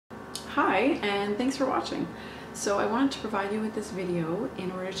Hi, and thanks for watching. So I wanted to provide you with this video in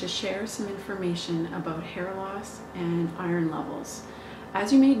order to share some information about hair loss and iron levels.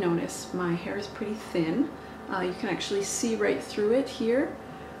 As you may notice, my hair is pretty thin. You can actually see right through it here.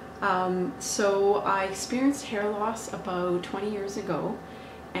 So I experienced hair loss about 20 years ago,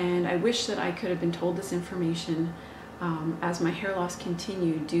 and I wish that I could have been told this information as my hair loss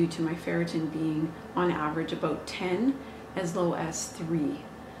continued due to my ferritin being on average about 10 as low as 3.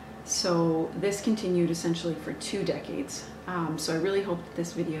 So this continued essentially for 2 decades. So I really hope that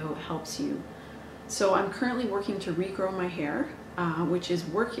this video helps you. So I'm currently working to regrow my hair, which is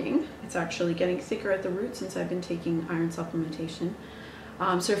working. It's actually getting thicker at the root since I've been taking iron supplementation.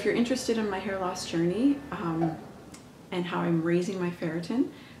 So if you're interested in my hair loss journey and how I'm raising my ferritin,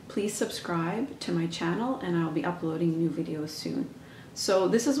 please subscribe to my channel and I'll be uploading new videos soon. So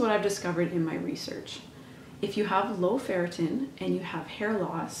this is what I've discovered in my research. If you have low ferritin and you have hair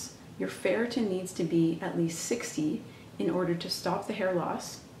loss, your ferritin needs to be at least 60 in order to stop the hair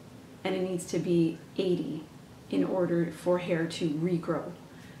loss, and it needs to be 80 in order for hair to regrow.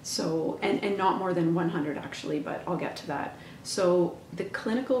 So, and not more than 100 actually, but I'll get to that. So the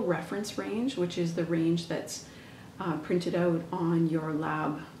clinical reference range, which is the range that's printed out on your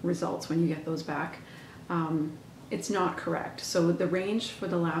lab results when you get those back, it's not correct. So the range for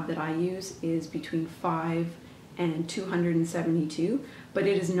the lab that I use is between 5 and 272, but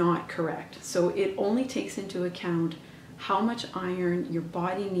it is not correct. So it only takes into account how much iron your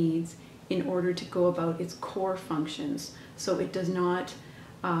body needs in order to go about its core functions. So it does not,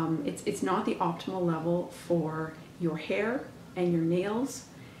 it's not the optimal level for your hair and your nails,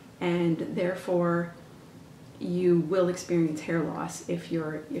 and therefore you will experience hair loss if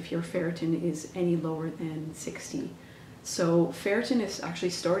your ferritin is any lower than 60. So ferritin is actually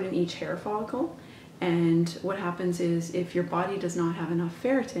stored in each hair follicle, and what happens is if your body does not have enough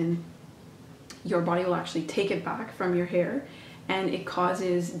ferritin, your body will actually take it back from your hair, and it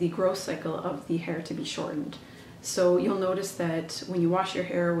causes the growth cycle of the hair to be shortened. So you'll notice that when you wash your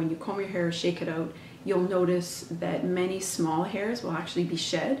hair, when you comb your hair, shake it out, you'll notice that many small hairs will actually be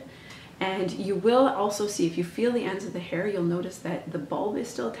shed. And you will also see, if you feel the ends of the hair, you'll notice that the bulb is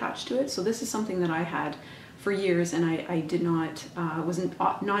still attached to it. So this is something that I had for years, and I did not, wasn't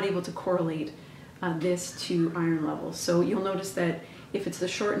not able to correlate this to iron levels. So you'll notice that if it's the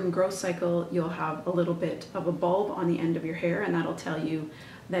shortened growth cycle, you'll have a little bit of a bulb on the end of your hair, and that'll tell you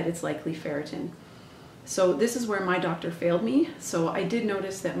that it's likely ferritin. So this is where my doctor failed me. So I did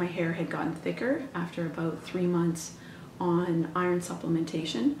notice that my hair had gotten thicker after about 3 months on iron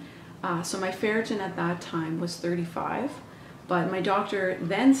supplementation. So my ferritin at that time was 35, but my doctor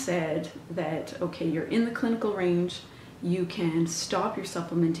then said that, okay, you're in the clinical range, you can stop your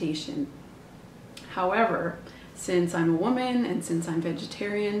supplementation. However, since I'm a woman and since I'm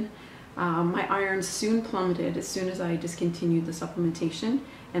vegetarian, my iron soon plummeted as soon as I discontinued the supplementation,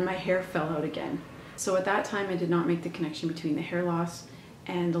 and my hair fell out again. So at that time I did not make the connection between the hair loss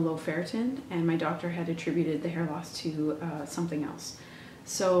and the low ferritin, and my doctor had attributed the hair loss to something else.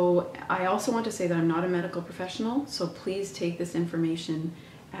 So I also want to say that I'm not a medical professional, so please take this information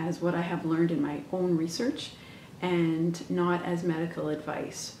as what I have learned in my own research and not as medical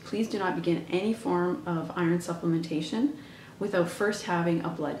advice. Please do not begin any form of iron supplementation without first having a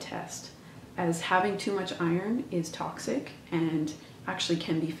blood test, as having too much iron is toxic and actually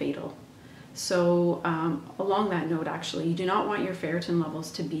can be fatal. So along that note, actually, you do not want your ferritin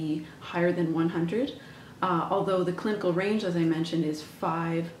levels to be higher than 100. Although the clinical range, as I mentioned, is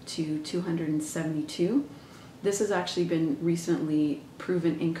 5 to 272. This has actually been recently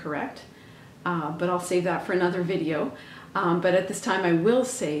proven incorrect, but I'll save that for another video. But at this time I will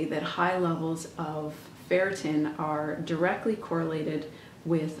say that high levels of ferritin are directly correlated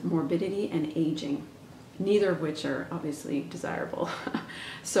with morbidity and aging, neither of which are obviously desirable.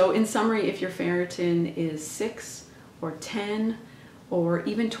 So in summary, if your ferritin is 6 or 10 or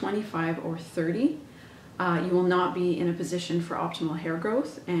even 25 or 30, you will not be in a position for optimal hair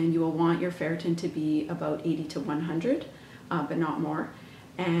growth, and you will want your ferritin to be about 80 to 100, but not more.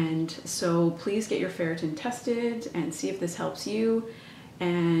 And so please get your ferritin tested and see if this helps you.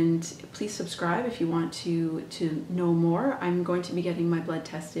 And please subscribe if you want to know more. I'm going to be getting my blood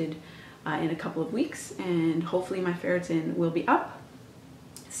tested in a couple of weeks, and hopefully my ferritin will be up.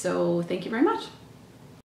 So thank you very much.